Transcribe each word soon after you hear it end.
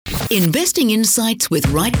Investing Insights with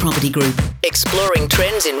Right Property Group, exploring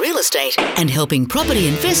trends in real estate and helping property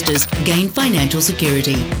investors gain financial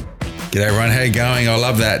security. G'day everyone, how you going? I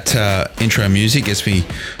love that intro music. Gets me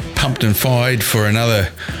pumped and fired for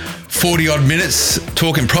another 40 odd minutes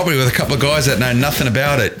talking property with a couple of guys that know nothing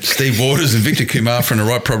about it. Steve Waters and Victor Kumar from the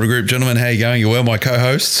Right Property Group. Gentlemen, how you going? You well, my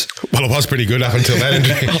co-hosts? Well, it was pretty good up until that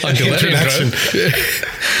introduction.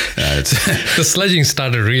 The sledging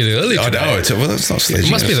started really early today. I know. It's not sledging.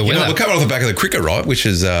 It must be the weather. We're coming off the back of the cricket, right, which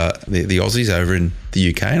is the Aussies over in the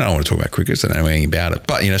UK. And I don't want to talk about cricket, so I don't know anything about it.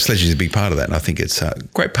 But, sledging is a big part of that. And I think it's a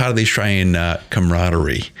great part of the Australian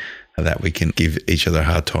camaraderie that we can give each other a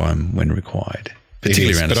hard time when required.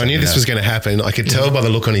 Particularly around, but I knew this was going to happen. I could tell by the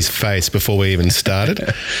look on his face before we even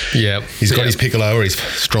started. Yeah, he's got his piccolo or his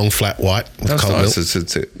strong flat white with cold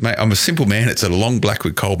milk. Mate, I'm a simple man. It's a long black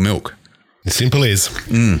with cold milk. Simple is.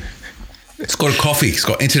 It's got a coffee. It's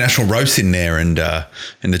got international roast in there and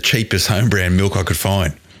the cheapest home brand milk I could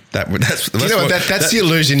find. That's the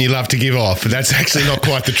illusion you love to give off, but that's actually not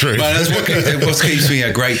quite the truth. But that's what keeps me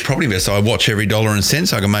a great property investor. I watch every dollar and cent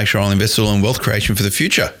so I can make sure I'll invest all in wealth creation for the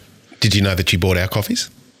future. Did you know that you bought our coffees?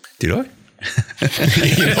 Did I?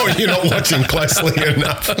 You're not watching closely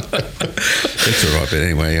enough. That's all right. But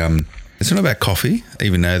anyway, it's not about coffee,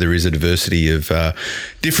 even though there is a diversity of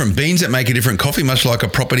different beans that make a different coffee, much like a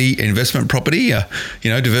investment property.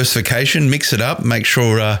 Diversification, mix it up, make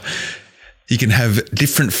sure you can have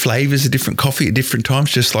different flavours of different coffee at different times,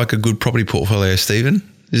 just like a good property portfolio, Stephen.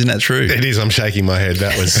 Isn't that true? It is. I'm shaking my head.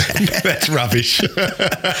 That's rubbish.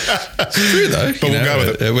 It's true though. But we'll go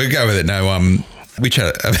with it. We'll go with it. No, we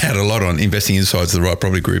chat about a lot on Investing Insights of the Right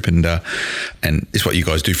Property Group, and it's what you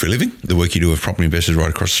guys do for a living. The work you do with property investors right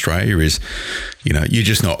across Australia is, you're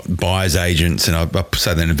just not buyers agents, and I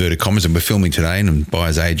say that in inverted commas, and we're filming today, and I'm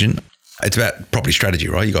buyer's agent. It's about property strategy,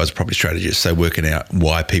 right? You guys are property strategists, so working out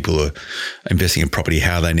why people are investing in property,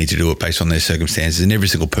 how they need to do it based on their circumstances, and every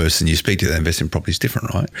single person you speak to that invests in property is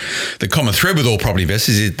different, right? The common thread with all property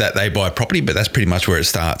investors is that they buy property, but that's pretty much where it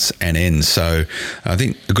starts and ends. So I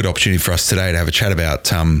think a good opportunity for us today to have a chat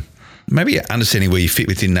about maybe understanding where you fit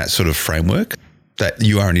within that sort of framework, that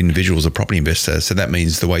you are an individual as a property investor. So that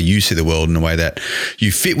means the way you see the world and the way that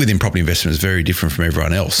you fit within property investment is very different from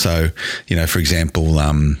everyone else. So, for example,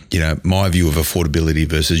 my view of affordability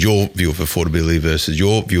versus your view of affordability versus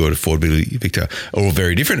your view of affordability, Victor, are all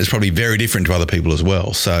very different. It's probably very different to other people as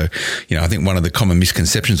well. So, I think one of the common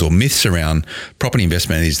misconceptions or myths around property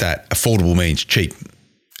investment is that affordable means cheap.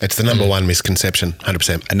 It's the number one misconception,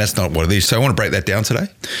 100%. And that's not what it is. So I want to break that down today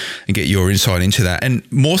and get your insight into that. And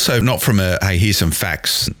more so not from hey, here's some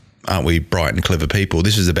facts. Aren't we bright and clever people?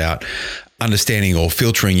 This is about understanding or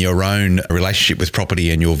filtering your own relationship with property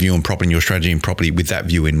and your view on property and your strategy in property with that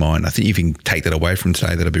view in mind. I think if you can take that away from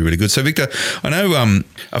today, that'll be really good. So Victor, I know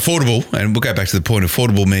affordable, and we'll go back to the point,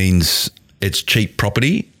 affordable means it's cheap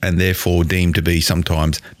property and therefore deemed to be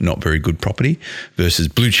sometimes not very good property versus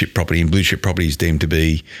blue chip property, and blue chip property is deemed to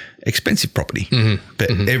be expensive property. Mm-hmm. But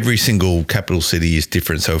every single capital city is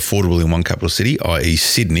different. So affordable in one capital city, i.e.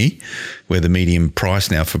 Sydney, where the median price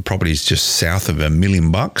now for property is just south of $1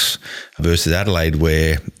 million versus Adelaide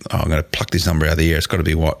where, I'm going to pluck this number out of the air, it's got to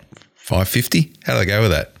be what, 550? How do they go with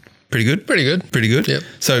that? Pretty good? Pretty good. Yep.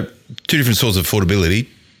 So two different sorts of affordability,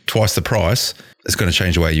 twice the price. It's going to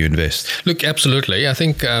change the way you invest. Look, absolutely. I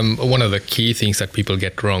think one of the key things that people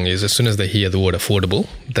get wrong is as soon as they hear the word affordable,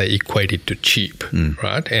 they equate it to cheap,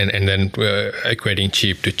 right? And then equating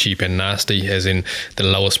cheap to cheap and nasty, as in the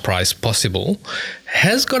lowest price possible,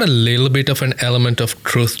 has got a little bit of an element of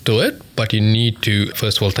truth to it, but you need to,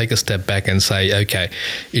 first of all, take a step back and say, okay,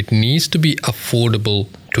 it needs to be affordable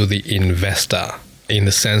to the investor, in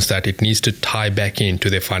the sense that it needs to tie back into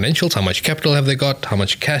their financials. How much capital have they got? How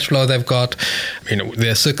much cash flow they've got?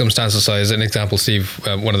 Their circumstances. So as an example, Steve,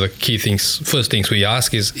 one of the key things, first things we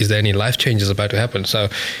ask is there any life changes about to happen? So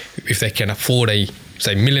if they can afford a,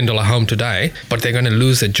 say, $1 million home today, but they're going to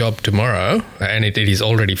lose their job tomorrow and it is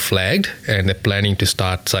already flagged and they're planning to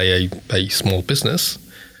start, say, a small business,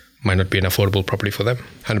 might not be an affordable property for them.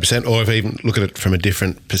 100%. Or if even look at it from a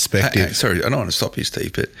different perspective. Hey, sorry, I don't want to stop you,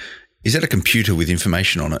 Steve, but is that a computer with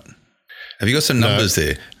information on it? Have you got some numbers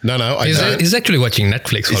there? No, I don't. He's actually watching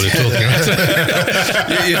Netflix while you're talking.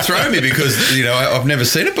 Right? You're throwing me because, I've never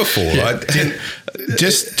seen it before. Yeah. Right?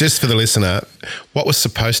 Just for the listener, what was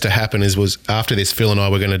supposed to happen was after this, Phil and I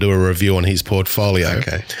were going to do a review on his portfolio.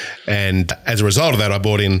 Okay. And as a result of that, I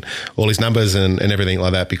brought in all his numbers and everything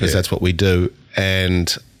like that because that's what we do.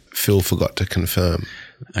 And Phil forgot to confirm.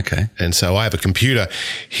 Okay. And so I have a computer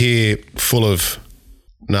here full of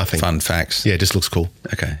Nothing. fun facts. Yeah, it just looks cool.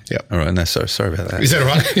 Okay. Yep. All right. No, sorry about that. Is that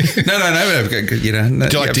right? No. You know, no,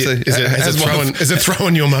 Do you like absolutely. is it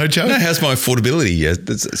throwing your mojo? No, how's my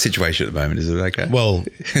affordability situation at the moment? Is it okay? Well,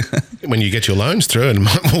 when you get your loans through, and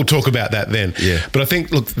we'll talk about that then. Yeah. But I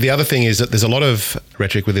think, look, the other thing is that there's a lot of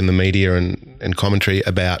rhetoric within the media and commentary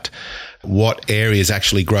about what areas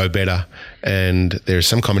actually grow better. And there's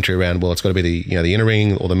some commentary around, well, it's got to be the inner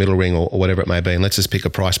ring or the middle ring or whatever it may be. And let's just pick a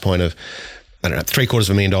price point of, I don't know,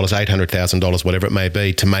 $750,000, $800,000, whatever it may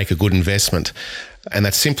be, to make a good investment. And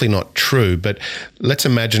that's simply not true. But let's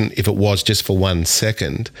imagine if it was just for 1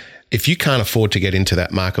 second. If you can't afford to get into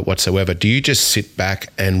that market whatsoever, do you just sit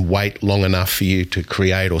back and wait long enough for you to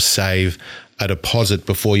create or save a deposit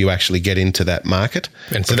before you actually get into that market?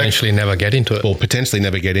 And potentially never get into it. Or potentially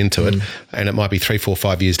never get into it. And it might be 3, 4,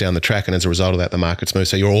 5 years down the track. And as a result of that, the market's moved.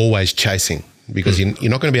 So you're always chasing, because you're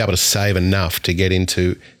not going to be able to save enough to get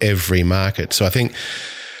into every market. So I think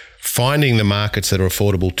finding the markets that are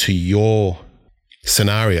affordable to your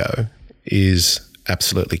scenario is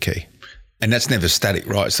absolutely key. And that's never static,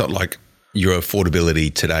 right? It's not like your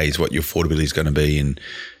affordability today is what your affordability is going to be in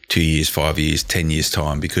 2 years, 5 years, 10 years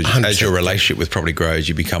time, because 100%. As your relationship with property grows,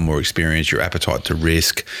 you become more experienced, your appetite to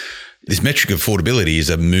risk. This metric of affordability is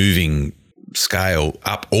a moving scale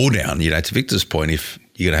up or down. To Victor's point, if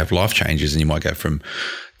you're going to have life changes and you might go from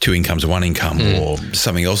 2 incomes to 1 income or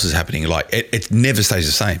something else is happening, like it never stays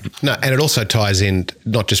the same. No, and it also ties in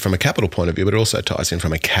not just from a capital point of view, but it also ties in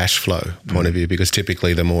from a cash flow point of view, because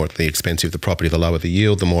typically the more the expensive the property, the lower the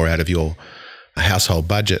yield, the more out of your household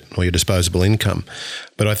budget or your disposable income.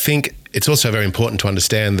 But I think it's also very important to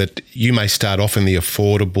understand that you may start off in the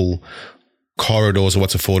affordable corridors of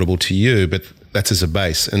what's affordable to you, but that's as a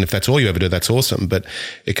base. And if that's all you ever do, that's awesome. But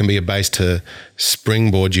it can be a base to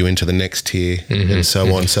springboard you into the next tier and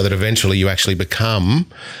so on, so that eventually you actually become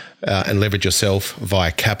and leverage yourself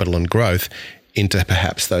via capital and growth into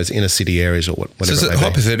perhaps those inner city areas or whatever. So it's a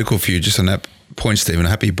hypothetical for you, just on that point, Stephen, I'm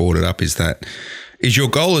happy you brought it up, is your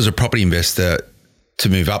goal as a property investor to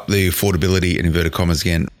move up the affordability, in inverted commas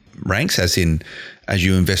again, ranks, as in, as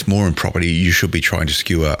you invest more in property, you should be trying to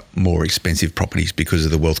skewer more expensive properties because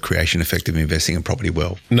of the wealth creation effect of investing in property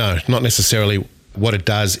well? No, not necessarily. What it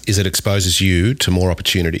does is it exposes you to more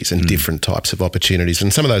opportunities and different types of opportunities.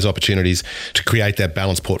 And some of those opportunities to create that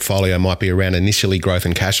balanced portfolio might be around initially growth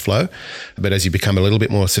and cash flow. But as you become a little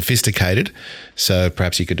bit more sophisticated, so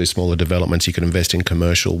perhaps you could do smaller developments, you could invest in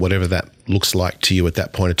commercial, whatever that looks like to you at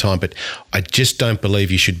that point of time. But I just don't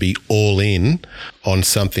believe you should be all in on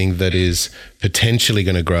something that is potentially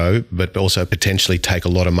going to grow, but also potentially take a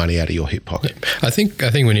lot of money out of your hip pocket. I think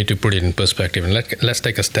we need to put it in perspective, and let's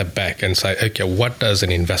take a step back and say, okay, what does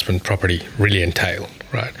an investment property really entail,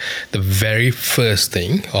 right? The very first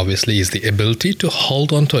thing, obviously, is the ability to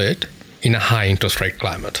hold on to it in a high interest rate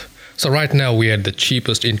climate. So right now we are the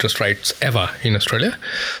cheapest interest rates ever in Australia.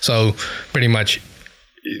 So pretty much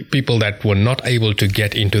people that were not able to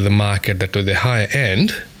get into the market that to the higher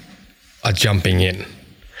end are jumping in.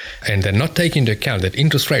 And they're not taking into account that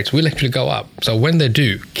interest rates will actually go up. So when they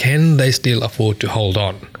do, can they still afford to hold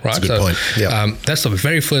on? Right? That's a good point. Yeah. That's the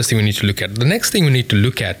very first thing we need to look at. The next thing we need to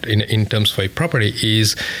look at in terms of a property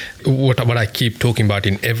is what I keep talking about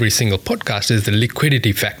in every single podcast is the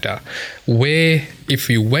liquidity factor. Where if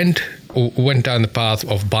you went down the path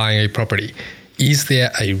of buying a property, is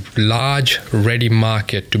there a large ready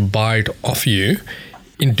market to buy it off you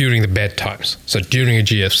during the bad times? So during a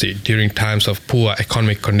GFC, during times of poor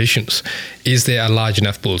economic conditions, is there a large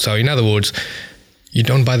enough pool? So in other words, you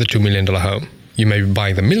don't buy the $2 million home. You may be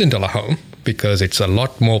buying the $1 million home because it's a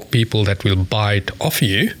lot more people that will buy it off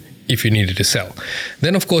you if you needed to sell.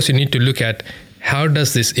 Then, of course, you need to look at how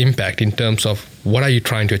does this impact in terms of what are you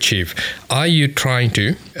trying to achieve? Are you trying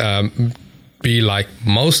to be like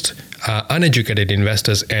most uneducated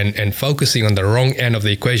investors and focusing on the wrong end of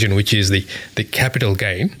the equation, which is the capital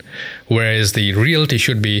gain, whereas the reality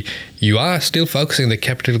should be you are still focusing on the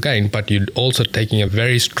capital gain, but you're also taking a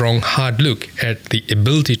very strong, hard look at the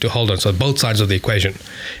ability to hold on. So both sides of the equation,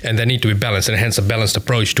 and they need to be balanced, and hence a balanced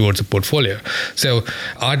approach towards a portfolio. So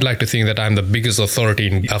I'd like to think that I'm the biggest authority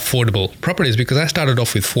in affordable properties because I started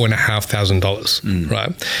off with $4,500,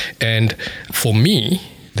 right? And for me,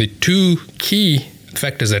 the two key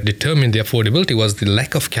factors that determined the affordability was the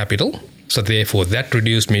lack of capital. So therefore, that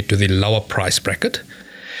reduced me to the lower price bracket.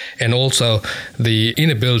 And also the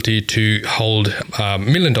inability to hold a $1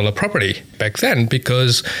 million property back then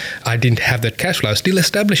because I didn't have that cash flow. I was still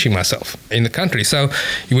establishing myself in the country. So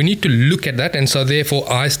we need to look at that. And so therefore,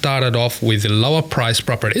 I started off with the lower price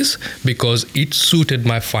properties because it suited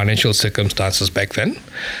my financial circumstances back then.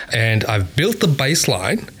 And I've built the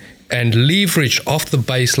baseline. and leverage off the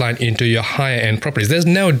baseline into your higher end properties. There's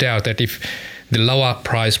no doubt that if the lower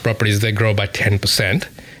price properties, they grow by 10%,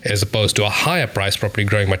 as opposed to a higher price property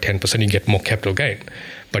growing by 10%, you get more capital gain.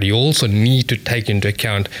 But you also need to take into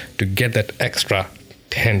account, to get that extra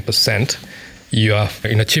 10%, you are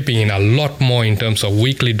chipping in a lot more in terms of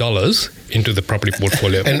weekly dollars into the property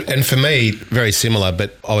portfolio. And for me, very similar,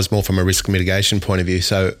 but I was more from a risk mitigation point of view.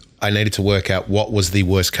 So I needed to work out what was the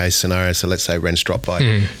worst case scenario. So let's say rents dropped by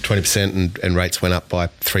 20% and rates went up by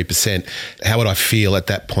 3%. How would I feel at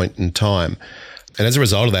that point in time? And as a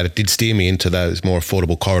result of that, it did steer me into those more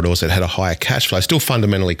affordable corridors that had a higher cash flow. Still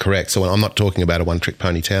fundamentally correct. So I'm not talking about a one-trick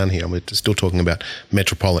pony town here. I'm still talking about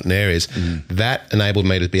metropolitan areas. That enabled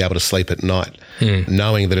me to be able to sleep at night,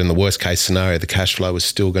 knowing that in the worst case scenario, the cash flow was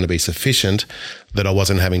still going to be sufficient, that I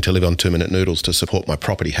wasn't having to live on 2-minute noodles to support my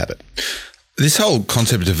property habit. This whole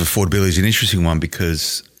concept of affordability is an interesting one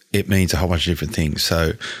because it means a whole bunch of different things.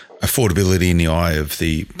 So affordability in the eye of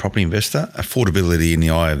the property investor, affordability in the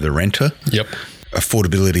eye of the renter. Yep.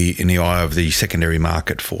 Affordability in the eye of the secondary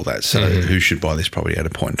market for that. So who should buy this property at a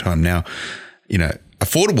point in time? Now,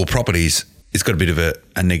 affordable properties, it's got a bit of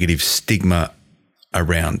a negative stigma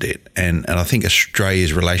around it. And I think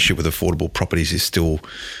Australia's relationship with affordable properties is still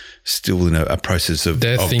in a process of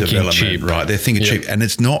development. Cheap. Right. They're thinking cheap. And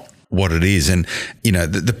it's not what it is. And,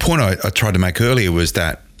 the point I tried to make earlier was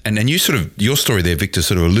that, and you your story there, Victor,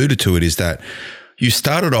 sort of alluded to it, is that you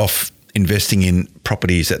started off investing in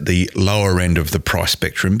properties at the lower end of the price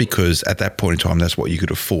spectrum because at that point in time, that's what you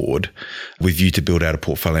could afford with you to build out a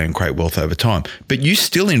portfolio and create wealth over time. But you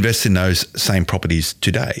still invest in those same properties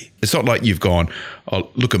today. It's not like you've gone, oh,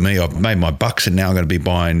 look at me, I've made my bucks and now I'm going to be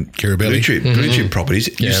buying blue chip properties.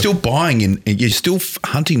 Yeah. You're still you're still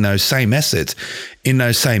hunting those same assets in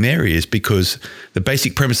those same areas because the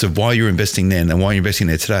basic premise of why you're investing then and why you're investing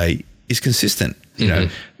there today is consistent,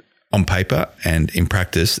 on paper and in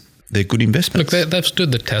practice. They're good investments. Look, they've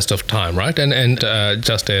stood the test of time, right? And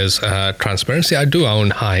just as transparency, I do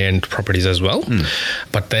own high-end properties as well,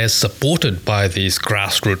 but they're supported by these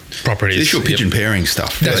grassroots properties. This is your pigeon pairing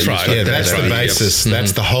stuff. That's right. Yeah, that's the basis.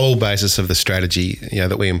 That's the whole basis of the strategy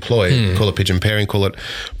that we employ. Call it pigeon pairing, call it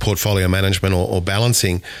portfolio management or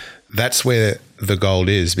balancing. That's where the gold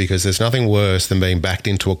is, because there's nothing worse than being backed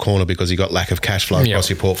into a corner because you got lack of cash flow across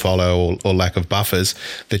your portfolio or lack of buffers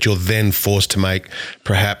that you're then forced to make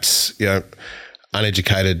perhaps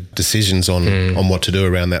uneducated decisions on what to do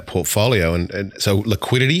around that portfolio. And so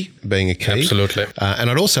liquidity being a key. Absolutely. And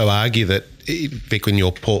I'd also argue that, Vic, in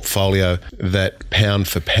your portfolio, that pound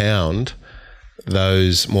for pound,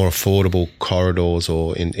 those more affordable corridors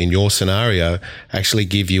or in your scenario actually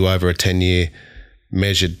give you over a 10-year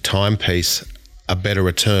measured timepiece a better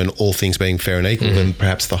return, all things being fair and equal, than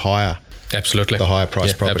perhaps the higher price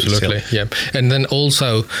properties. Absolutely, yeah. And then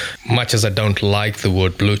also, much as I don't like the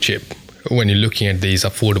word blue chip, when you're looking at these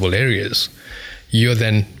affordable areas, you're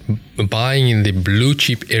then buying in the blue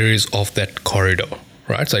chip areas of that corridor,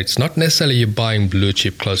 right? So it's not necessarily you're buying blue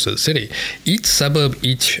chip close to the city. Each suburb,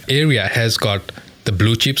 each area has got the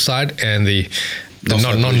blue chip side and the not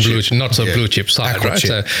so blue chip side, Aqua right?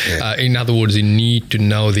 Chip. So, in other words, you need to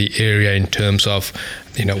know the area in terms of,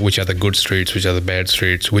 which are the good streets, which are the bad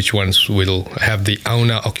streets, which ones will have the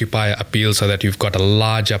owner-occupier appeal so that you've got a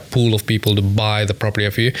larger pool of people to buy the property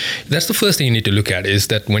of you. That's the first thing you need to look at, is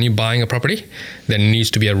that when you're buying a property, there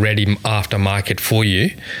needs to be a ready aftermarket for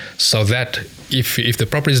you, so that if the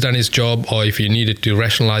property's done its job, or if you needed to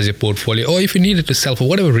rationalize your portfolio, or if you needed to sell for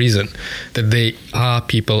whatever reason, that there are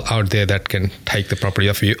people out there that can take the property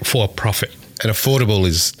off you for a profit. And affordable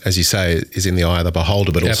is, as you say, is in the eye of the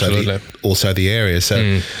beholder, but also the area. So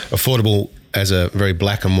affordable, as a very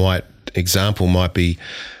black and white example, might be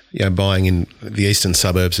buying in the eastern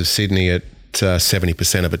suburbs of Sydney at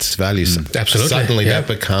 70% of its value. Absolutely. Suddenly that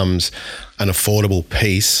becomes an affordable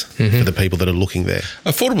piece for the people that are looking there.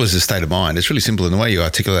 Affordable is a state of mind. It's really simple. And the way you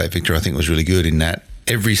articulate that, Victor, I think was really good, in that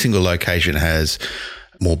every single location has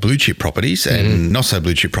more blue chip properties and not so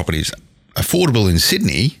blue chip properties. Affordable in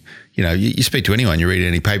Sydney, you speak to anyone, you read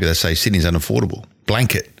any paper that says Sydney's unaffordable.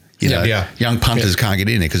 Blanket. Young punters can't get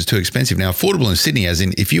in there because it's too expensive. Now, affordable in Sydney, as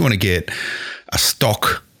in if you want to get a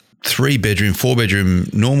stock 3-bedroom, 4-bedroom,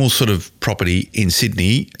 normal sort of property in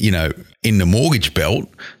Sydney, in the mortgage belt,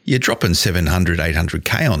 you're dropping 700,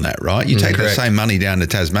 800K on that, right? You take that same money down to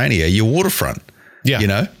Tasmania, you're waterfront,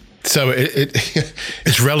 So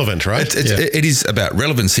it's relevant, right? It is about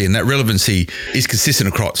relevancy, and that relevancy is consistent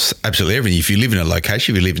across absolutely everything. If you live in a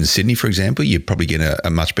location, if you live in Sydney, for example, you probably get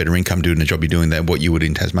a much better income doing the job you're doing than what you would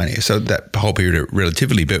in Tasmania. So that whole period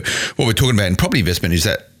relatively. But what we're talking about in property investment is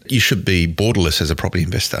that you should be borderless as a property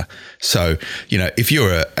investor. So, if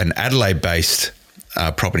you're an Adelaide-based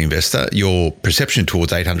property investor, your perception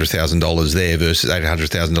towards $800,000 there versus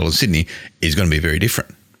 $800,000 in Sydney is going to be very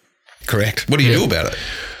different. Correct. What do you do about it?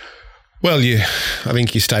 Well, I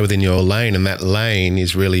think you stay within your lane, and that lane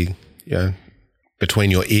is really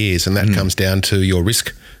between your ears, and that comes down to your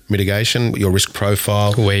risk mitigation, your risk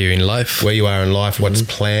profile, where you are in life, what's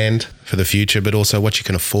planned for the future, but also what you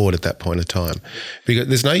can afford at that point of time. Because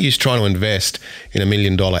there's no use trying to invest in $1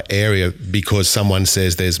 million area because someone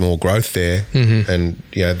says there's more growth there, and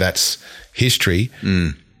that's history.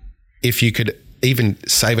 If you could even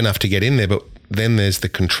save enough to get in there, but then there's the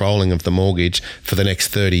controlling of the mortgage for the next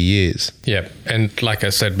 30 years. Yeah. And like I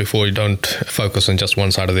said before, you don't focus on just one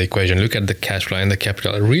side of the equation. Look at the cash flow and the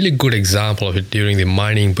capital. A really good example of it during the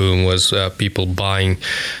mining boom was people buying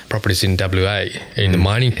properties in WA, in the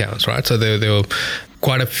mining towns, right? So there were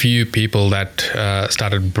quite a few people that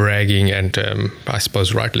started bragging, and I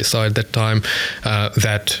suppose rightly so at that time,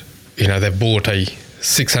 that, they bought a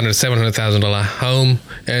 $600,000, $700,000 home,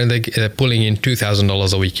 and they're pulling in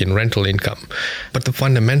 $2,000 a week in rental income. But the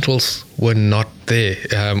fundamentals were not there.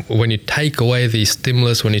 When you take away the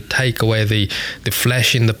stimulus, when you take away the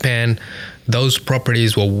flash in the pan, those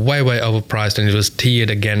properties were way, way overpriced, and it was tiered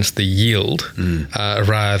against the yield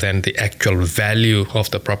rather than the actual value of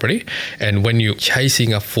the property. And when you're chasing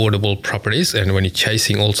affordable properties and when you're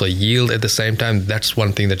chasing also yield at the same time, that's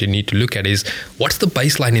one thing that you need to look at is what's the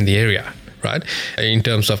baseline in the area? Right? In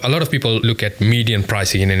terms of, a lot of people look at median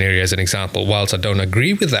pricing in an area as an example. Whilst I don't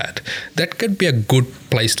agree with that, that could be a good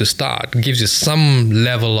place to start. It gives you some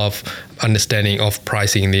level of understanding of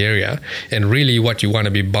pricing in the area. And really what you want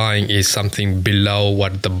to be buying is something below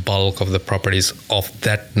what the bulk of the properties of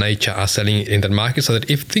that nature are selling in that market, so that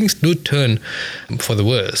if things do turn for the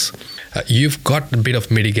worse, you've got a bit of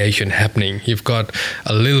mitigation happening. You've got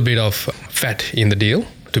a little bit of fat in the deal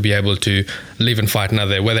to be able to live and fight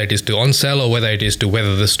another day, whether it is to on-sell or whether it is to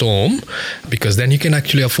weather the storm, because then you can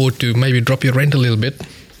actually afford to maybe drop your rent a little bit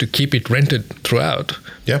to keep it rented throughout.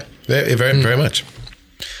 Yeah, very much.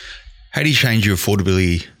 How do you change your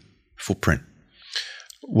affordability footprint?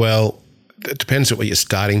 Well, it depends on what your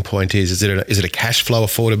starting point is. Is it a cash flow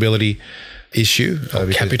affordability issue?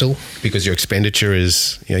 Capital? Because your expenditure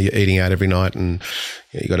is, you're eating out every night and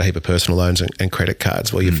you've got a heap of personal loans and credit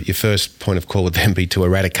cards. Well, your first point of call would then be to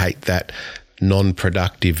eradicate that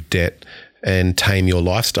non-productive debt and tame your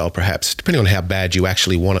lifestyle, perhaps, depending on how bad you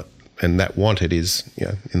actually want it. And that wanted is,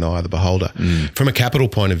 in the eye of the beholder. From a capital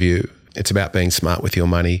point of view, it's about being smart with your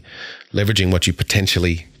money, leveraging what you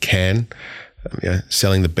potentially can,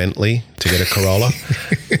 selling the Bentley to get a Corolla.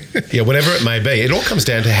 Whatever it may be. It all comes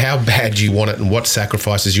down to how bad you want it and what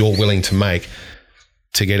sacrifices you're willing to make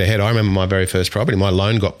to get ahead. I remember my very first property, my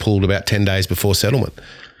loan got pulled about 10 days before settlement.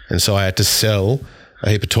 And so I had to sell a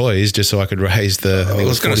heap of toys just so I could raise the, I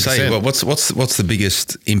was going to say, well, what's the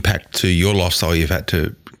biggest impact to your lifestyle you've had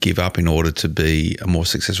to give up in order to be a more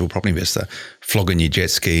successful property investor? Flogging your jet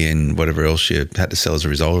ski and whatever else you had to sell as a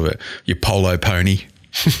result of it. Your polo pony.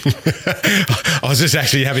 I was just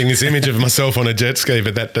actually having this image of myself on a jet ski,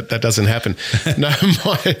 but that doesn't happen. No,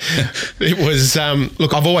 it was,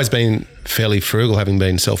 look, I've always been fairly frugal, having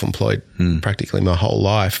been self-employed practically my whole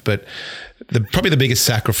life. But probably the biggest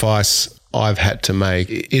sacrifice I've had to make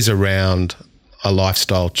is around a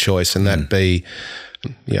lifestyle choice, and that be,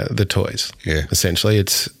 the toys. Yeah. Essentially,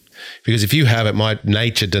 it's because if you have it, my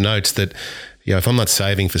nature denotes that, if I'm not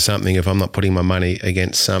saving for something, if I'm not putting my money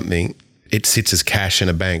against something, it sits as cash in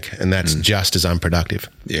a bank, and that's just as unproductive.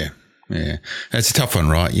 Yeah. It's a tough one,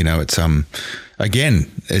 right? It's again,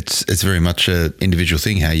 it's very much an individual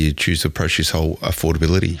thing how you choose to approach this whole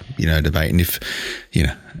affordability, debate. And if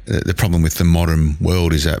the problem with the modern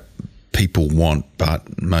world is that people want,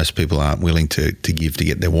 but most people aren't willing to give to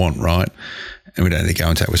get their want, right? And we don't need to go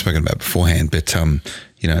into that. We've spoken about beforehand, but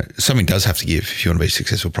something does have to give if you want to be a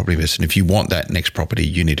successful property investor. And if you want that next property,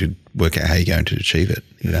 you need to work out how you're going to achieve it.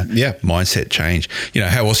 Yeah. Mindset change.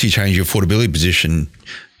 How else do you change your affordability position?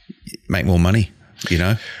 Make more money.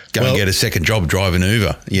 Go and get a second job, drive an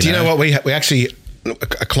Uber. Do you know what we actually?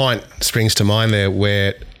 A client springs to mind there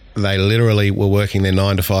where they literally were working their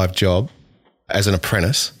 9-to-5 job as an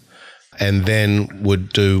apprentice, and then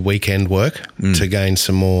would do weekend work to gain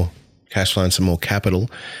some more cash flow and some more capital.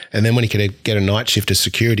 And then when he could get a night shift as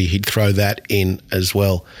security, he'd throw that in as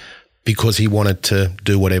well because he wanted to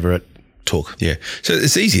do whatever it took. Yeah. So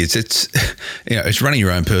it's easy. It's running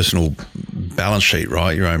your own personal balance sheet,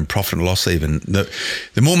 right? Your own profit and loss even.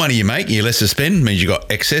 The more money you make, you're less to spend, means you've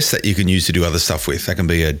got excess that you can use to do other stuff with. That can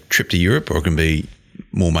be a trip to Europe, or it can be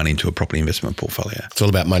more money into a property investment portfolio. It's all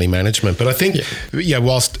about money management. But I think,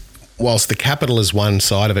 whilst whilst the capital is one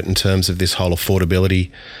side of it in terms of this whole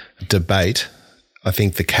affordability debate, I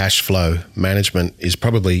think the cash flow management is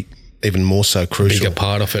probably even more so crucial. Bigger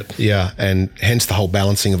part of it. Yeah, and hence the whole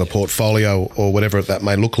balancing of a portfolio or whatever that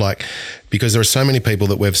may look like, because there are so many people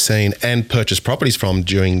that we've seen and purchased properties from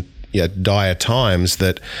during dire times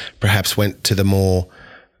that perhaps went to the more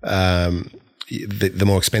the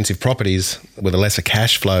more expensive properties with a lesser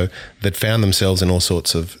cash flow that found themselves in all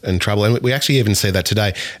sorts of in trouble. And we actually even see that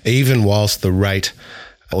today, even whilst the rate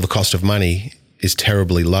or the cost of money is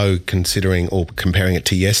terribly low considering or comparing it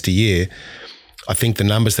to yesteryear. I think the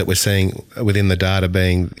numbers that we're seeing within the data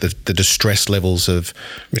being the distress levels of...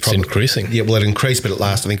 It's increasing. Yeah, well, it increased, but at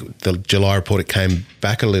last, I think the July report, it came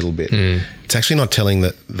back a little bit. It's actually not telling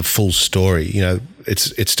the full story. You know,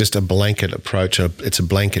 it's just a blanket approach. It's a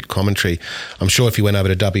blanket commentary. I'm sure if you went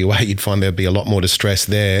over to WA, you'd find there'd be a lot more distress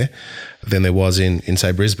there than there was in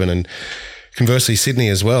say, Brisbane. And conversely, Sydney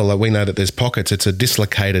as well. Like, we know that there's pockets.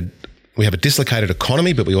 We have a dislocated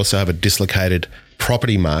economy, but we also have a dislocated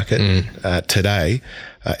property market today.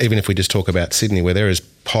 Even if we just talk about Sydney, where there is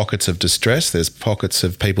pockets of distress, there's pockets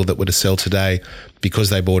of people that were to sell today because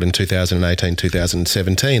they bought in 2018,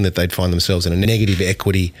 2017, that they'd find themselves in a negative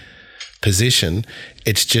equity position.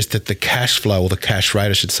 It's just that the cash flow, or the cash rate,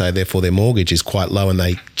 I should say, therefore their mortgage is quite low and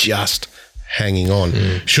they just hanging on.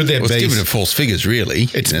 Should there be... It's given to false figures, really.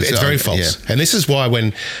 It's very false. Yeah. And this is why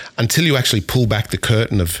until you actually pull back the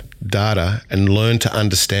curtain of data and learn to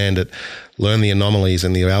understand it, learn the anomalies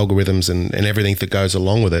and the algorithms and everything that goes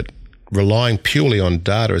along with it, relying purely on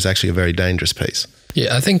data is actually a very dangerous piece.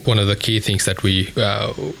 Yeah, I think one of the key things that we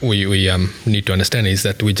need to understand is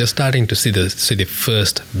that we're just starting to see the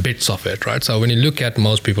first bits of it, right? So when you look at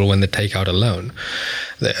most people when they take out a loan,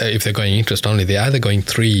 if they're going interest only, they're either going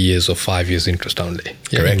 3 years or 5 years interest only.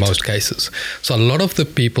 In most cases. So a lot of the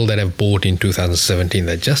people that have bought in 2017,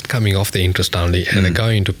 they're just coming off the interest only and they're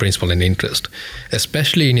going into principal and interest.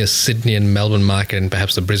 Especially in your Sydney and Melbourne market and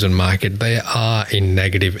perhaps the Brisbane market, they are in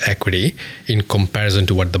negative equity in comparison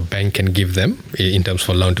to what the bank can give them in terms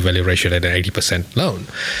of loan to value ratio at an 80% loan.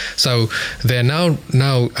 So they're now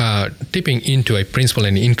tipping into a principal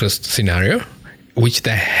and interest scenario, which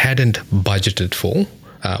they hadn't budgeted for.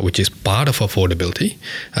 Which is part of affordability,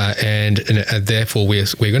 and therefore we're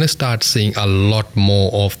going to start seeing a lot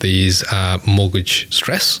more of these mortgage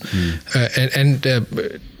stress.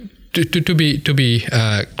 To be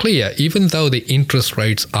clear, even though the interest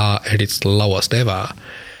rates are at its lowest ever,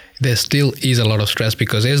 there still is a lot of stress,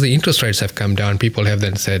 because as the interest rates have come down, people have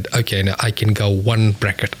then said, okay, now I can go one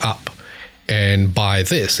bracket up and buy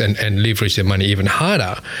this and leverage their money even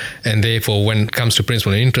harder. And therefore, when it comes to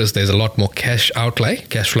principal and interest, there's a lot more cash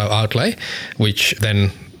flow outlay, which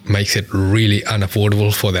then makes it really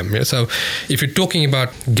unaffordable for them. So if you're talking about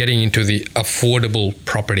getting into the affordable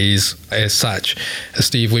properties as such,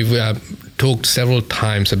 Steve, we've talked several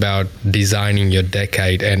times about designing your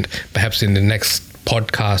decade, and perhaps in the next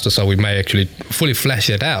podcast or so we may actually fully flesh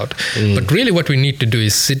it out. But really what we need to do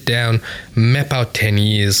is sit down, map out 10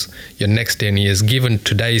 years, your next 10 years, given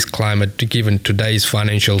today's climate, given today's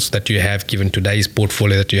financials that you have, given today's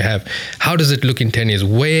portfolio that you have. How does it look in 10 years?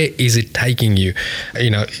 Where is it taking you?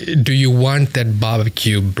 Do you want that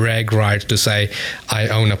barbecue brag right to say, I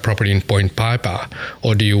own a property in Point Piper?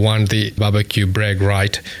 Or do you want the barbecue brag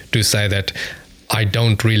right to say that I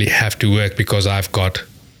don't really have to work because I've got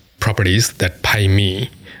properties that pay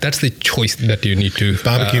me? That's the choice that you need to...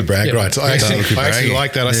 Barbecue brag rights. I actually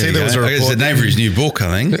like that. I see there was a report... It's the name for his new book,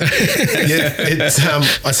 I think.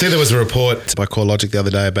 I see there was a report by CoreLogic the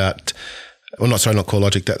other day about... Well, not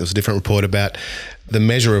CoreLogic. That was a different report about the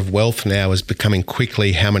measure of wealth now is becoming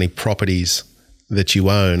quickly how many properties that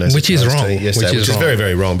you own. Which is wrong. Which is very,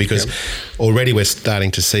 very wrong, because already we're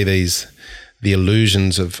starting to see the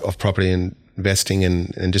illusions of property and investing,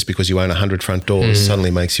 and just because you own 100 front doors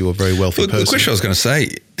suddenly makes you a very wealthy person. The question I was going to say,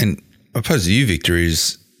 and I pose to you, Victor,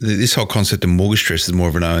 is this whole concept of mortgage stress is more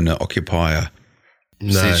of an owner-occupier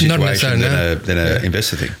situation than an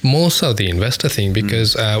investor thing. More so the investor thing,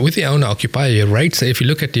 because with the owner-occupier, your rates, if you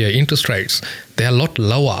look at your interest rates, they're a lot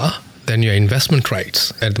lower than your investment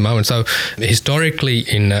rates at the moment. So historically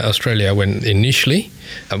in Australia, when you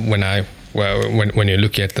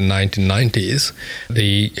look at the 1990s,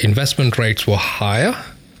 the investment rates were higher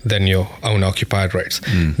than your owner-occupied rates.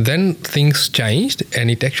 Then things changed and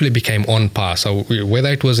it actually became on par. So whether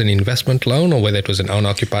it was an investment loan or whether it was an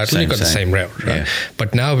owner-occupied loan, you got the same rate, right? Yeah.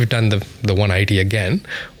 But now we've done the 180 again,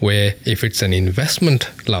 where if it's an investment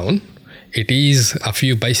loan, it is a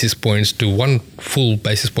few basis points to one full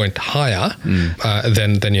basis point higher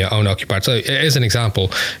than your own occupied. So as an example,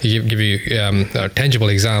 give you a tangible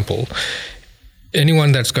example.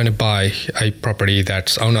 anyone that's going to buy a property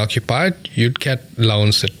that's owner-occupied, you'd get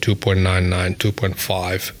loans at 2.99,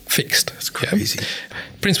 2.5 fixed. That's crazy. Yeah.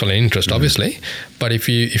 Principal and interest, obviously. But if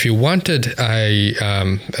you wanted a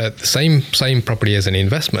same property as an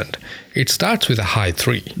investment, it starts with a high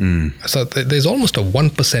 3. So there's almost a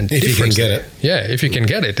 1% difference. If you can get it. Yeah, if you can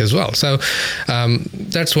get it as well. So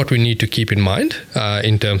that's what we need to keep in mind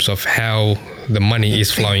in terms of how the money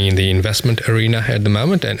is flowing in the investment arena at the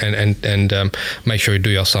moment, and make sure you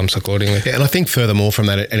do your sums accordingly. Yeah, and I think furthermore from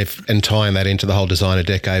that, and tying that into the whole designer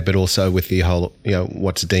decade, but also with the whole,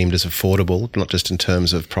 what's deemed as affordable, not just in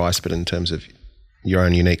terms of price, but in terms of your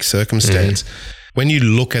own unique circumstance. When you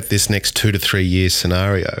look at this next 2 to 3 years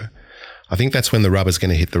scenario, I think that's when the rubber's going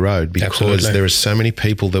to hit the road, because Absolutely. there are so many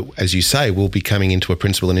people that, as you say, will be coming into a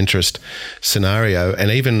principal and interest scenario.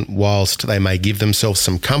 And even whilst they may give themselves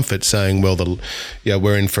some comfort saying, well,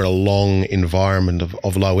 we're in for a long environment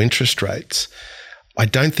of low interest rates, I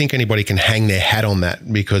don't think anybody can hang their hat on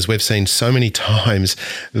that, because we've seen so many times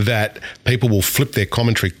that people will flip their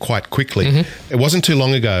commentary quite quickly. It wasn't too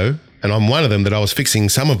long ago, and I'm one of them, that I was fixing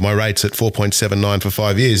some of my rates at 4.79 for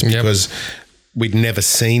 5 years because we'd never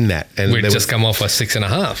seen that. And we'd just come off a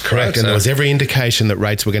 6.5. Correct. Right? And there was every indication that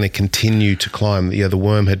rates were going to continue to climb. The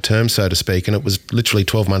worm had turned, so to speak. And it was literally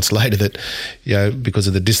 12 months later that, because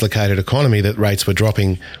of the dislocated economy, that rates were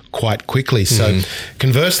dropping quite quickly. So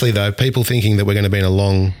conversely, though, people thinking that we're going to be in a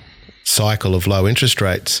long cycle of low interest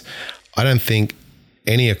rates, I don't think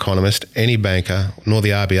any economist, any banker, nor the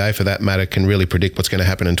RBA for that matter, can really predict what's going to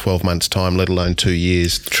happen in 12 months' time, let alone 2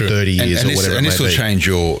 years, 30 years, or whatever it may be. And this will change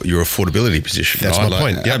your affordability position. That's right? my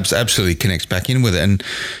point. Yep. Absolutely connects back in with it. And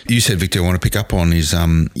you said, Victor, I want to pick up on is,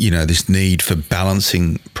 this need for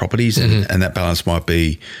balancing properties, and that balance might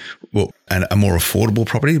be, a more affordable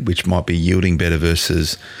property, which might be yielding better,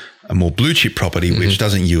 versus a more blue chip property, which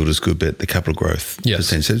doesn't yield as good, but the capital growth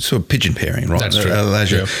percent. So it's sort of pigeon pairing, right? That's true.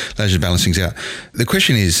 Allows you balancing out. The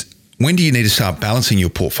question is, when do you need to start balancing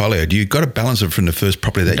your portfolio? Do you got to balance it from the first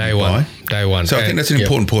property that you buy? Day one. So I think that's an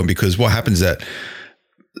important point, because what happens is that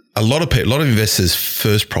a lot of investors'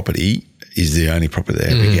 first property is the only property they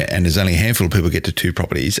ever get, and there's only a handful of people who get to 2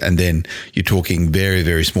 properties, and then you're talking very,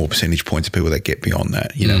 very small percentage points of people that get beyond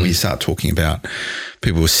that. When you start talking about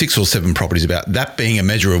people with 6 or 7 properties, about that being a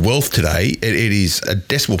measure of wealth today, it is a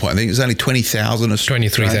decimal point. I think there's only 20,000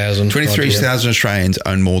 23,000 Australians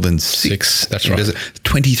own more than 6. That's right.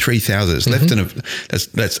 23,000. It's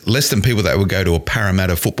that's less than people that would go to a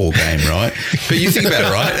Parramatta football game, right? But you think about it,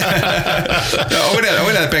 right? I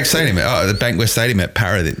went out to the Bankwest Stadium at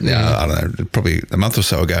Parra. I don't know, probably a month or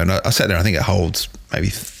so ago, and I sat there. I think it holds maybe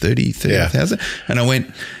 30,000, and I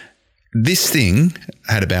went, this thing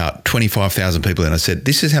had about 25,000 people, and I said,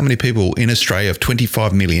 this is how many people in Australia of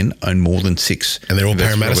 25 million own more than 6. And they're all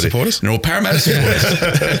Parramatta supporters? And they're all Parramatta supporters.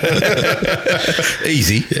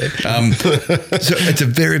 Easy. So it's a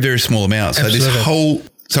very, very small amount. So Absolutely.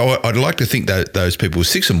 So I'd like to think that those people with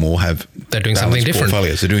 6 or more they're doing something different.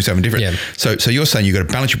 Portfolios. They're doing something different. Yeah. So you're saying you've got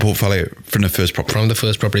to balance your portfolio from the first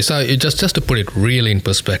property. So just to put it really in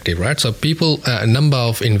perspective, right? So a number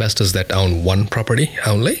of investors that own one property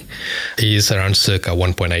only is around circa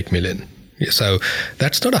 1.8 million. So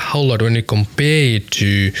that's not a whole lot when you compare it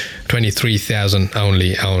to 23,000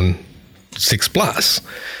 only own 6 plus.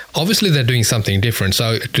 Obviously, they're doing something different.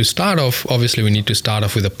 So to start off, obviously, we need to start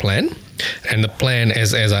off with a plan. And the plan,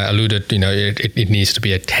 as I alluded, it needs to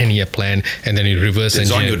be a 10-year plan, and then you reverse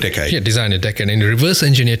engineer. Design your decade. Yeah, design a decade, and you reverse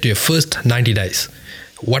engineer to your first 90 days.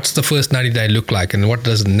 What's the first 90 day look like, and what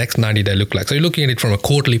does the next 90 day look like? So you're looking at it from a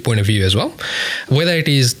quarterly point of view as well. Whether it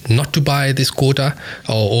is not to buy this quarter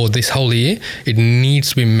or this whole year, it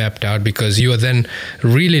needs to be mapped out, because you are then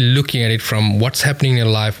really looking at it from what's happening in your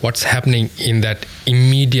life, what's happening in that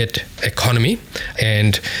immediate economy,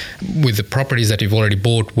 and with the properties that you've already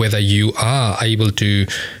bought, whether you are able to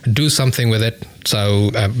do something with it. So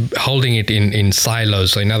holding it in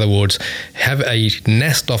silos. So in other words, have a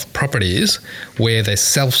nest of properties where they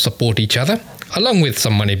self-support each other, along with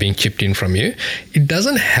some money being chipped in from you. It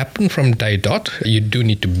doesn't happen from day dot. You do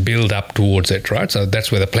need to build up towards it, right? So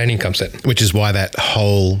that's where the planning comes in. Which is why that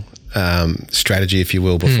whole strategy, if you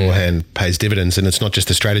will, beforehand pays dividends. And it's not just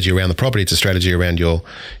a strategy around the property, it's a strategy around your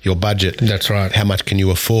budget. That's right. How much can you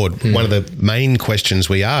afford? One of the main questions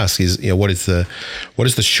we ask is, what is the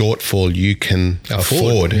shortfall you can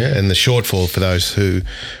afford? Yeah. And the shortfall, for those who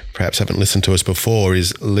perhaps haven't listened to us before,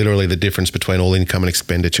 is literally the difference between all income and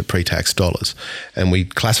expenditure pre-tax dollars. And we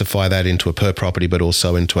classify that into a per property, but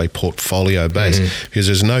also into a portfolio base. Because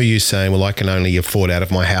there's no use saying, well, I can only afford out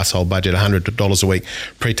of my household budget $100 a week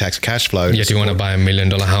pre-tax cash flow. Yet you want to buy $1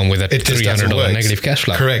 million home with a $300 negative cash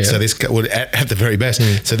flow. Correct. Yeah. So this would, at the very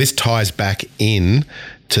best, so this ties back in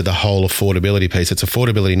to the whole affordability piece. It's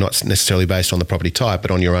affordability not necessarily based on the property type,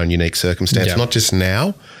 but on your own unique circumstance, not just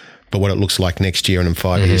now, but what it looks like next year and in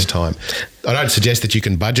 5 years' time. I don't suggest that you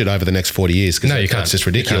can budget over the next 40 years, because that's just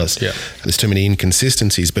ridiculous. There's too many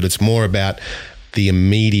inconsistencies, but it's more about the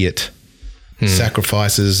immediate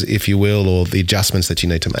sacrifices, if you will, or the adjustments that you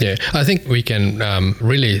need to make. Yeah, I think we can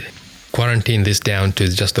really quarantine this down to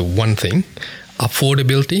just the one thing.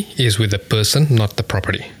 Affordability is with the person, not the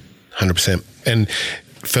property. 100%. And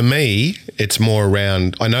for me, it's more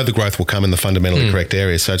around, I know the growth will come in the fundamentally correct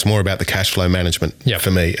areas, so it's more about the cash flow management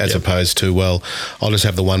for me, as opposed to, well, I'll just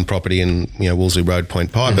have the one property in Wolseley Road,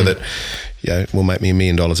 Point Piper that will make me $1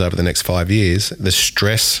 million over the next 5 years. The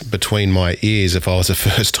stress between my ears, if I was a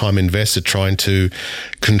first-time investor trying to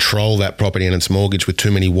control that property and its mortgage with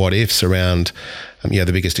too many what-ifs around, the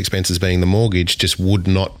biggest expenses being the mortgage, just would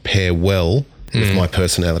not pair well with my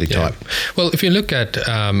personality type. Well, if you look at,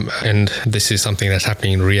 and this is something that's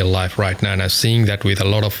happening in real life right now, and I'm seeing that with a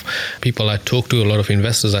lot of people I talk to, a lot of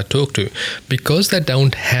investors I talk to, because they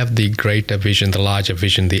don't have the greater vision, the larger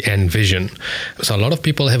vision, the end vision. So a lot of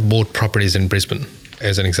people have bought properties in Brisbane,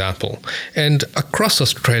 as an example. And across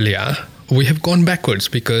Australia, we have gone backwards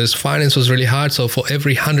because finance was really hard. So for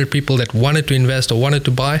every 100 people that wanted to invest or wanted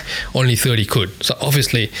to buy, only 30 could. So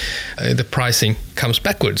obviously the pricing comes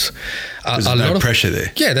backwards. There's no pressure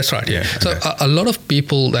there. Yeah, that's right. Yeah. So a lot of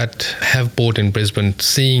people that have bought in Brisbane,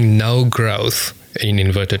 seeing no growth in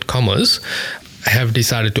inverted commas, have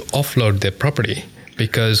decided to offload their property,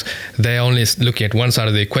 because they're only looking at one side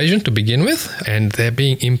of the equation to begin with, and they're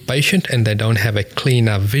being impatient, and they don't have a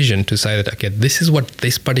cleaner vision to say that, okay, this is what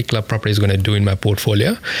this particular property is going to do in my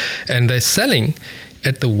portfolio. And they're selling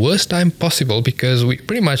at the worst time possible, because we're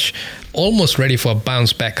pretty much almost ready for a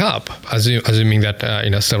bounce back up, assuming that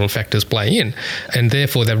several factors play in. And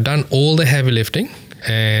therefore, they've done all the heavy lifting,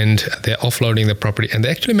 and they're offloading the property, and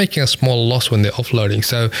they're actually making a small loss when they're offloading.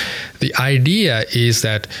 So the idea is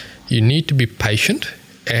that you need to be patient,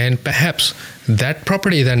 and perhaps that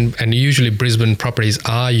property then, and usually Brisbane properties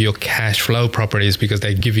are your cash flow properties because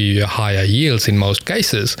they give you your higher yields in most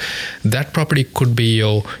cases. That property could be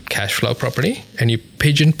your cash flow property, and you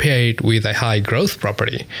pigeon pair it with a high growth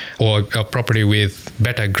property, or a property with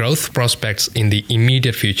better growth prospects in the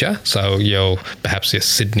immediate future. So perhaps your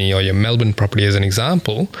Sydney or your Melbourne property as an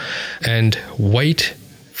example, and wait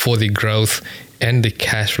for the growth and the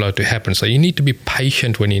cash flow to happen. So you need to be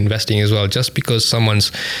patient when you're investing as well. Just because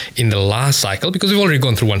someone's in the last cycle, because we've already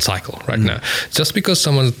gone through one cycle right now, just because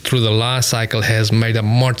someone through the last cycle has made a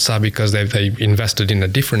mozza because they've invested in a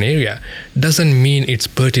different area, doesn't mean it's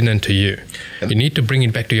pertinent to you. You need to bring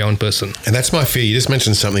it back to your own person. And that's my fear. You just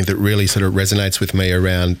mentioned something that really sort of resonates with me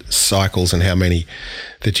around cycles and how many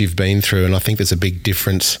that you've been through. And I think there's a big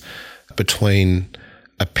difference between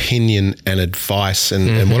opinion and advice.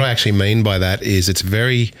 And what I actually mean by that is it's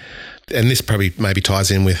very, and this probably maybe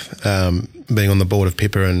ties in with being on the board of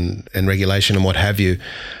PIPA and regulation and what have you.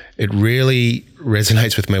 It really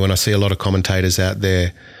resonates with me when I see a lot of commentators out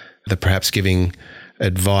there that perhaps giving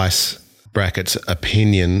advice, brackets,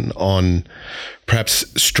 opinion on perhaps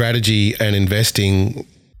strategy and investing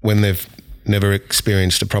when they've never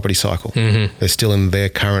experienced a property cycle. They're still in their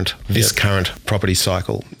current property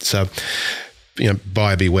cycle. So,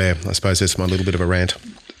 buyer beware. I suppose that's my little bit of a rant.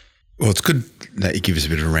 Well, it's good that you give us a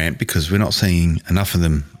bit of a rant, because we're not seeing enough of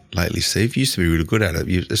them lately, Steve. You used to be really good at it.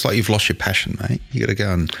 It's like you've lost your passion, mate. You got to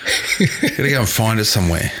go and find it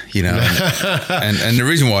somewhere, And the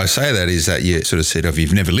reason why I say that is that you sort of said,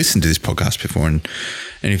 you've never listened to this podcast before, and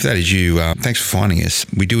if that is you, thanks for finding us.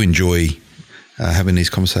 We do enjoy having these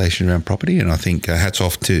conversations around property, and I think hats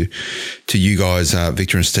off to you guys,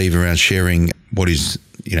 Victor and Steve, around sharing what is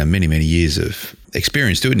many years of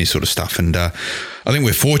experience doing this sort of stuff. And I think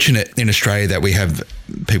we're fortunate in Australia that we have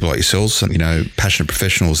people like yourselves, passionate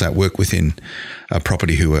professionals that work within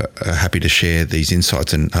property who are happy to share these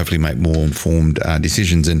insights and hopefully make more informed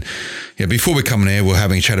decisions. And before we come on air, we're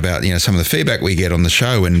having a chat about some of the feedback we get on the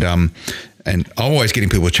show, and I'm always getting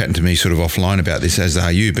people chatting to me sort of offline about this, as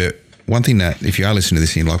are you. But one thing that, if you are listening to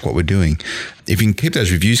this and you like what we're doing, if you can keep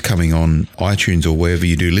those reviews coming on iTunes or wherever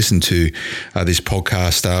you do listen to this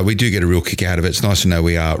podcast, we do get a real kick out of it. It's nice to know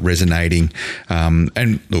we are resonating.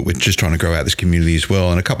 And look, we're just trying to grow out this community as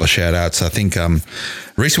well. And a couple of shout outs. I think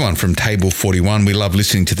recent one from Table 41. We love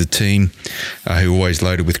listening to the team who are always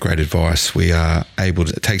loaded with great advice. We are able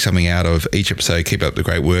to take something out of each episode, keep up the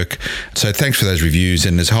great work. So thanks for those reviews.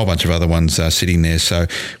 And there's a whole bunch of other ones sitting there. So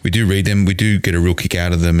we do read them. We do get a real kick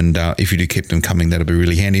out of them. And if you do keep them coming, that'll be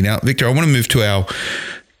really handy. Now, Victor, I want to move to our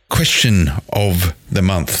question of the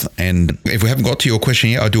month, and if we haven't got to your question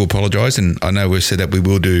yet, I do apologise, and I know we've said that we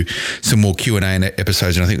will do some more Q&A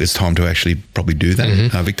episodes, and I think it's time to actually probably do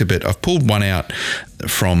that, Victor, but I've pulled one out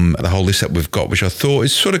from the whole list that we've got, which I thought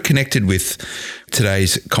is sort of connected with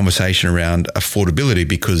today's conversation around affordability,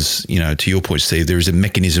 because, you know, to your point, Steve, there is a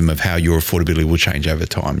mechanism of how your affordability will change over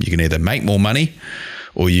time. You can either make more money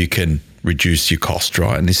or you can reduce your cost,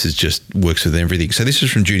 right? And this is just works with everything. So this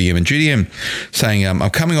is from Judy M. And Judy M saying, I'm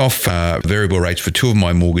coming off variable rates for 2 of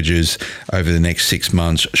my mortgages over the next 6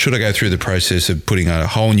 months. Should I go through the process of putting a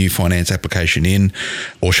whole new finance application in,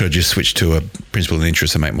 or should I just switch to a principal and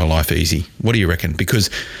interest and make my life easy? What do you reckon?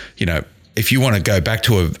 Because, you know, if you want to go back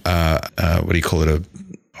to what do you call it?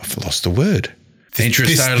 I've lost the word.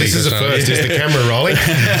 Interest only. This is a first. Is the camera rolling?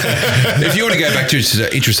 If you want to go back to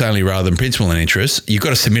interest only rather than principal and interest, you've got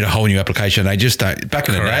to submit a whole new application. They just don't. Back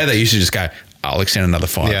in the day, they used to just go, I'll extend another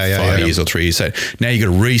 5 years or 3 years. So now you've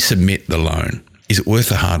got to resubmit the loan. Is it worth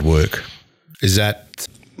the hard work? Is that,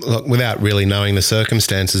 look, without really knowing the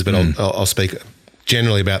circumstances, but I'll speak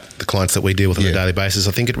generally about the clients that we deal with on a daily basis.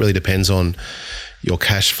 I think it really depends on your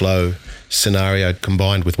cash flow scenario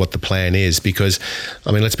combined with what the plan is, because,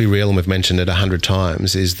 I mean, let's be real, and we've mentioned it 100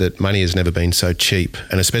 times, is that money has never been so cheap,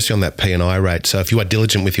 and especially on that P&I rate. So if you are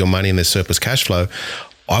diligent with your money and there's surplus cash flow,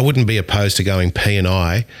 I wouldn't be opposed to going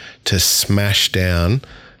P&I to smash down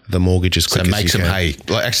the mortgage as quick as you can. So make some hay.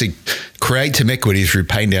 Like actually create some equity through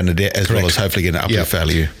paying down the debt as well as hopefully getting an uplift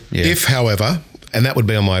value. Yeah. If, however, and that would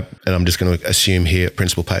be on my, and I'm just going to assume here,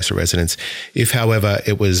 principal pays for residence. If, however,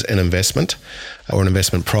 it was an investment or an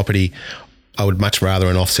investment property, I would much rather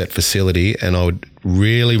an offset facility, and I would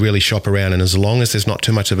really, really shop around. And as long as there's not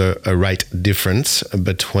too much of a rate difference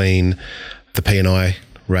between the P&I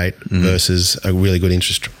rate versus a really good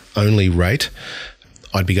interest only rate,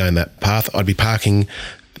 I'd be going that path. I'd be parking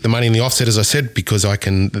the money in the offset, as I said, because I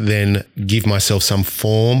can then give myself some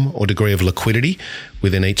form or degree of liquidity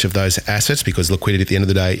within each of those assets, because liquidity at the end of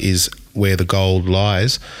the day is where the gold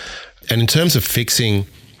lies. And in terms of fixing,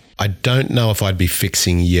 I don't know if I'd be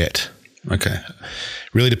fixing yet. Okay.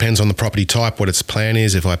 Really depends on the property type, what its plan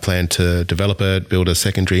is. If I plan to develop it, build a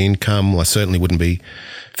secondary income, well, I certainly wouldn't be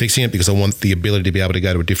fixing it, because I want the ability to be able to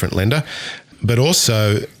go to a different lender. But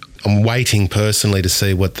also, I'm waiting personally to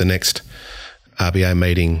see what the next RBA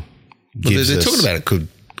meeting gives us. They're talking about it could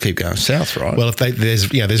keep going south, right? Well, if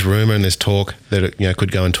there's rumour and there's talk that it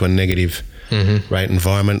could go into a negative rate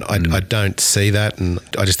environment. I don't see that, and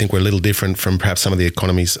I just think we're a little different from perhaps some of the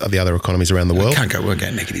economies, of the other economies around the world. Can't go work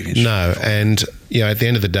out negative interest. No, and at the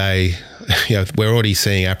end of the day, we're already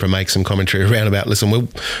seeing APRA make some commentary around about, listen,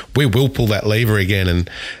 we will pull that lever again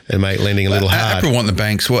and make lending a little hard. APRA want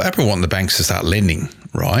the banks to start lending,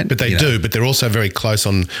 right? But they do, but they're also very close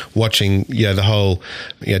on watching the whole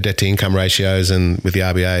debt to income ratios, and with the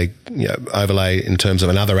RBA overlay in terms of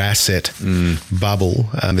another asset bubble.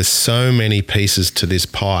 There's so many pieces to this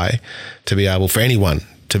pie to be able, for anyone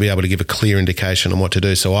to be able to give a clear indication on what to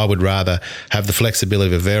do. So I would rather have the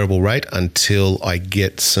flexibility of a variable rate until I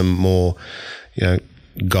get some more,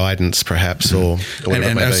 guidance perhaps, or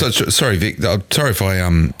sorry, Vic, I'm sorry if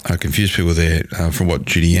I confused people there from what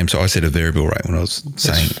Judy M. So I said a variable rate when I was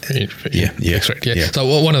saying. That's right. Yeah. So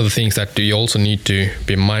one of the things that you also need to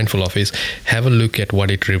be mindful of is have a look at what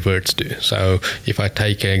it reverts to. So if I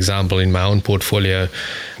take an example in my own portfolio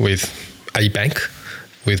with a bank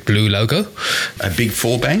with blue logo. A Big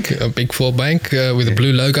Four bank? A Big Four bank with a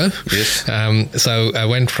blue logo. Yes. So I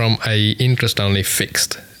went from a interest-only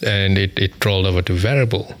fixed, and it rolled over to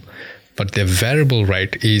variable. But the variable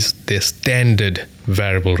rate is the standard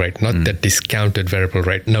variable rate, not the discounted variable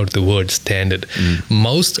rate. Note the word standard.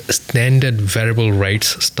 Most standard variable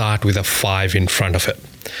rates start with a 5 in front of it.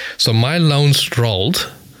 So my loans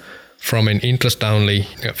rolled from an interest-only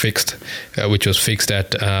fixed, which was fixed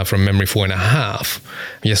at, from memory, 4.5.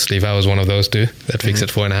 Yes, Steve, I was one of those two that fixed at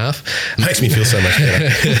 4.5. Makes me feel so much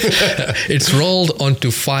better. It's rolled onto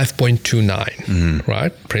 5.29,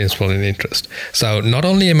 right? Principal and interest. So not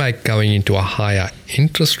only am I going into a higher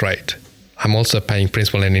interest rate, I'm also paying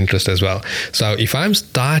principal and interest as well. So if I'm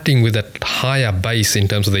starting with a higher base in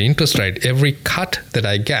terms of the interest rate, every cut that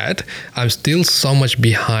I get, I'm still so much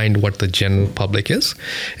behind what the general public is.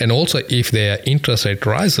 And also if their interest rate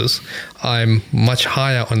rises, I'm much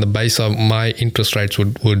higher on the base of my interest rates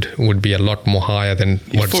would be a lot more higher than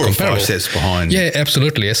what's 4 or comparable. 5 steps behind. Yeah,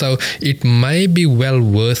 absolutely. So it may be well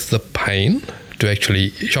worth the pain to actually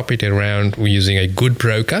shop it around using a good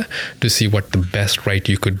broker to see what the best rate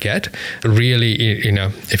you could get. Really,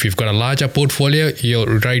 if you've got a larger portfolio, your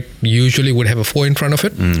rate usually would have a 4 in front of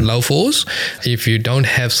it, low 4s. If you don't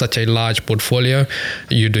have such a large portfolio,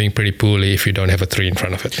 you're doing pretty poorly if you don't have a 3 in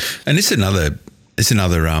front of it. And it's another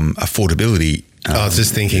affordability. I was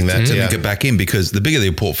just thinking that to link it back in, because the bigger the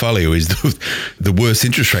portfolio is, the worse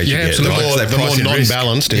interest rates you get. Absolutely. The more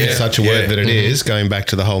non-balanced, in such a word that it is, going back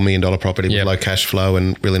to the whole $1 million property with low cash flow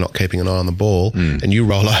and really not keeping an eye on the ball, and you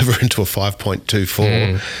roll over into a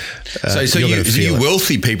 5.24. So you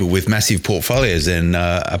wealthy people with massive portfolios then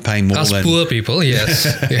are paying more than... Us poor people, yes.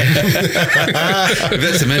 If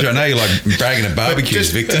that's the measure, I know you like bragging at barbecues,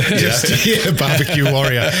 Victor. Barbecue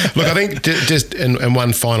warrior. Look, I think just and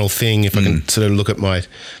one final thing, if I can sort of look at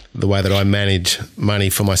the way that I manage money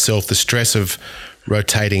for myself, the stress of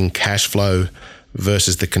rotating cash flow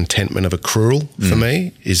versus the contentment of accrual for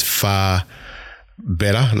me is far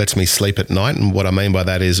better, lets me sleep at night. And what I mean by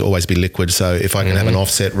that is always be liquid. So if I can have an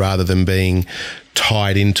offset rather than being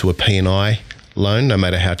tied into a P&I loan, no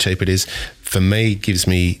matter how cheap it is, for me, gives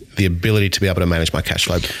me the ability to be able to manage my cash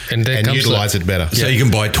flow and utilise it better. So you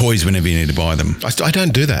can buy toys whenever you need to buy them. I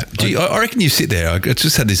don't do that. I reckon you sit there. I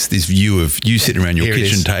just had this view of you sitting around your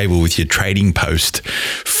kitchen table with your trading post,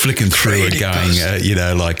 flicking through it,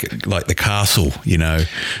 going, like the castle,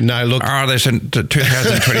 No, look. Oh, there's a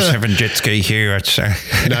 2027 jet ski here. It's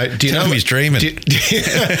no. Do you know he's dreaming?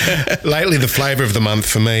 Lately, the flavour of the month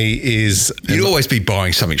for me is you'd always be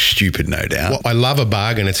buying something stupid, no doubt. Well, I love a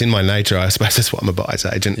bargain. It's in my nature. I suppose that's what I'm a buyer's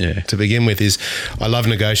agent to begin with. Is I love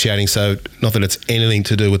negotiating. So not that it's anything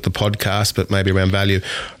to do with the podcast, but maybe around value.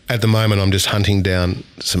 At the moment, I'm just hunting down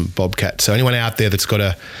some bobcat. So anyone out there that's got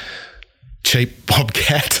a cheap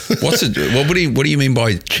bobcat, what do you mean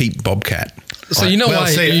by cheap bobcat? So why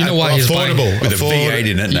he's buying with a V8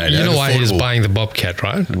 in it. You know why he's buying the bobcat,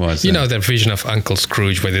 right? You know that vision of Uncle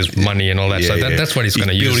Scrooge where there's money and all that. So that's what he's going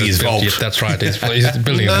to use. Building his vault. Yeah, that's right. He's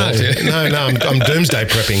building his vault. Yeah. No, I'm doomsday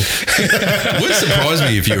prepping. Wouldn't surprise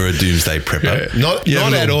me if you were a doomsday prepper. Not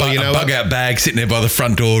at all. A bug out bag sitting there by the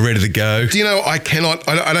front door, ready to go. Do you know? I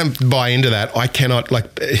don't buy into that. I cannot.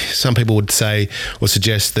 Like some people would say or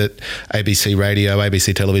suggest that ABC radio,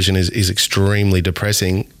 ABC television is extremely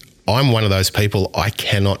depressing. I'm one of those people, I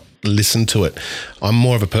cannot listen to it. I'm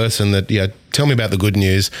more of a person that, tell me about the good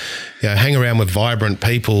news, hang around with vibrant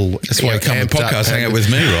people. That's why you come to podcast, hang out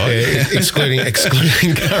with me, right?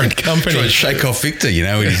 Excluding current company. Trying to shake off Victor,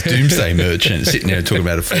 with his doomsday merchant, sitting there talking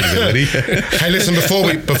about affordability. Hey, listen,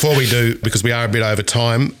 before we do, because we are a bit over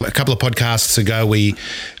time, a couple of podcasts ago, we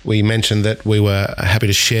mentioned that we were happy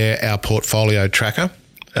to share our portfolio tracker.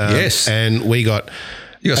 Yes. And we got...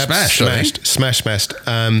 You got smashed.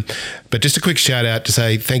 But just a quick shout out to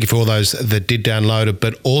say thank you for all those that did download it.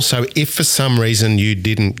 But also, if for some reason you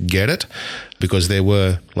didn't get it, because there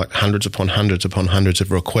were like hundreds upon hundreds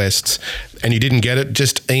of requests, and you didn't get it,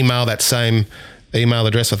 just email that same email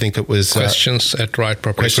address. I think it was questions at Right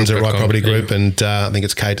Property Group, and I think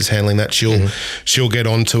it's Kate is handling that. She'll get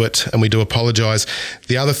onto it, and we do apologise.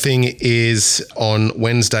 The other thing is on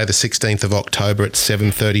Wednesday, the 16th of October at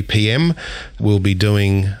 7:30 p.m, we'll be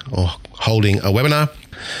holding a webinar.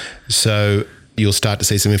 So you'll start to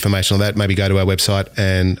see some information on that. Maybe go to our website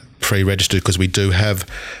and pre-register because we do have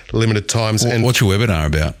limited times. And what's your webinar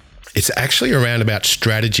about? It's actually around about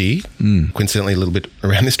strategy, coincidentally a little bit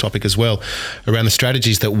around this topic as well, around the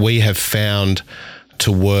strategies that we have found to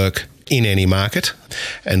work in any market,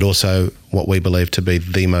 and also what we believe to be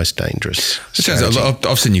the most dangerous strategy.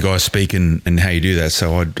 I've seen you guys speak and how you do that,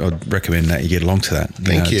 so I'd recommend that you get along to that.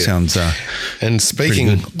 Thank you. It sounds and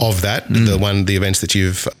speaking of that, the events that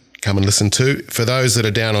you've come and listen to. For those that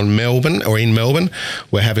are down on Melbourne or in Melbourne,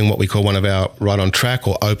 we're having what we call one of our Right on Track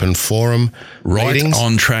or open forum meetings.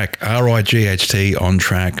 On Track, RIGHT on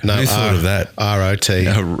Track. No, who thought of that? ROT.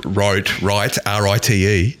 Right,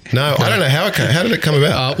 RITE. No, I don't know how did it come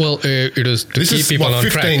about? It was to keep people on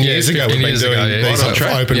track. 15 years ago we've been doing these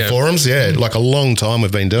open forums. Yeah, like a long time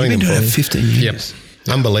we've been doing them for. 15 years. Yep.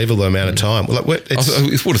 Unbelievable amount of time. Well, I would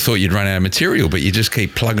have thought you'd run out of material, but you just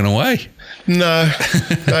keep plugging away. No,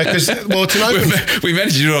 because it's an open. We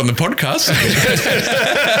managed to do it on the podcast.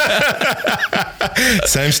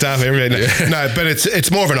 Same stuff every day. No, but it's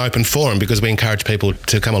more of an open forum because we encourage people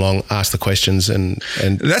to come along, ask the questions, and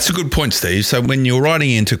that's a good point, Steve. So when you're writing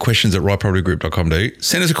into questions@rightpropertygroup.com.au,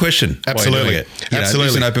 send us a question. Absolutely, absolutely.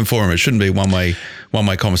 It's an open forum. It shouldn't be one way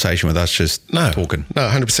conversation with us just talking. No,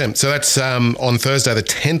 100%. So that's on Thursday, the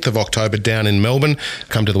 10th of October, down in Melbourne.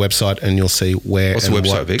 Come to the website and you'll see where. What's the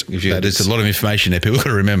website, Vic? There's a lot of information there. People got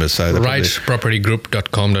to remember. So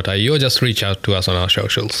rightpropertygroup.com.au, or just reach out to us on our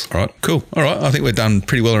socials. All right, cool. All right, I think we've done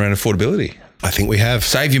pretty well around affordability. I think we have.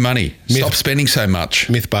 Save your money. Stop spending so much.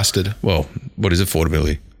 Myth busted. Well, what is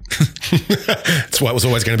affordability? That's why it was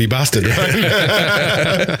always going to be busted, right?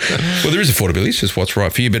 Well, there is affordability. It's just what's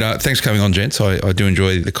right for you. But thanks for coming on, gents. I do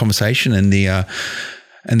enjoy the conversation and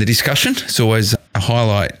the discussion. It's always a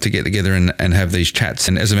highlight to get together and have these chats.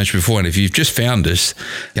 And as I mentioned before, and if you've just found us,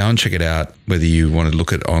 go and check it out, whether you want to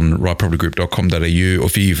look at on rightpropertygroup.com.au, or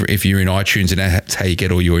if you're in iTunes and that's how you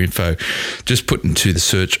get all your info, just put into the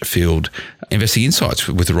search field Investing Insights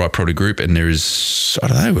with the Right Property Group. And there is, I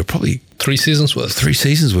don't know, we're probably 3 seasons worth. 3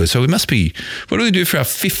 seasons worth. So we must be, what do we do for our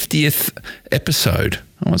 50th episode?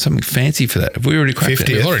 I want something fancy for that. Have we already cracked 50th?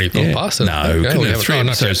 it? We've already gone past it. No, we couldn't have 3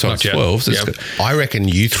 episodes times 12. I reckon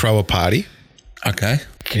you throw a party. Okay.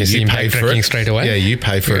 Can you see him backtracking straight away? Yeah, you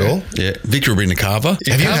pay for it all. Yeah. Victor will bring the carver.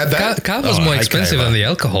 Have you had that? Carver's more expensive than the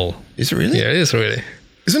alcohol. Is it really? Yeah, it is really.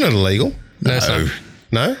 Isn't it illegal? No, it's not.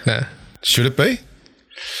 No? No. Should it be?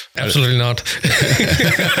 Absolutely not.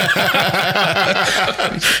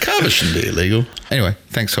 Carver shouldn't be illegal. Anyway,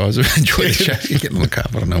 thanks guys. I enjoyed the chat. You get on the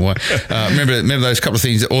carver. I don't know why. Remember those couple of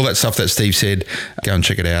things, all that stuff that Steve said. Go and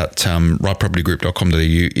check it out.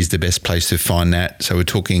 Rightpropertygroup.com.au is the best place to find that. So we're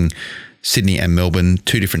talking Sydney and Melbourne,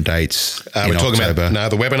 2 different dates. We're talking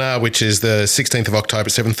about the webinar, which is the 16th of October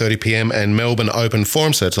at 7:30 p.m. and Melbourne Open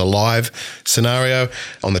Forum. So it's a live scenario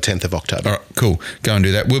on the 10th of October. All right, cool. Go and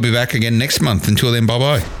do that. We'll be back again next month. Until then,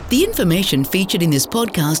 bye-bye. The information featured in this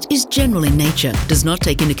podcast is general in nature, does not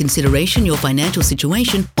take into consideration your financial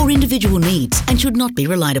situation or individual needs, and should not be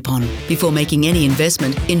relied upon. Before making any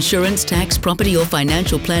investment, insurance, tax, property, or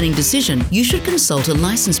financial planning decision, you should consult a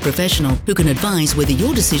licensed professional who can advise whether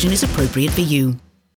your decision is appropriate for you.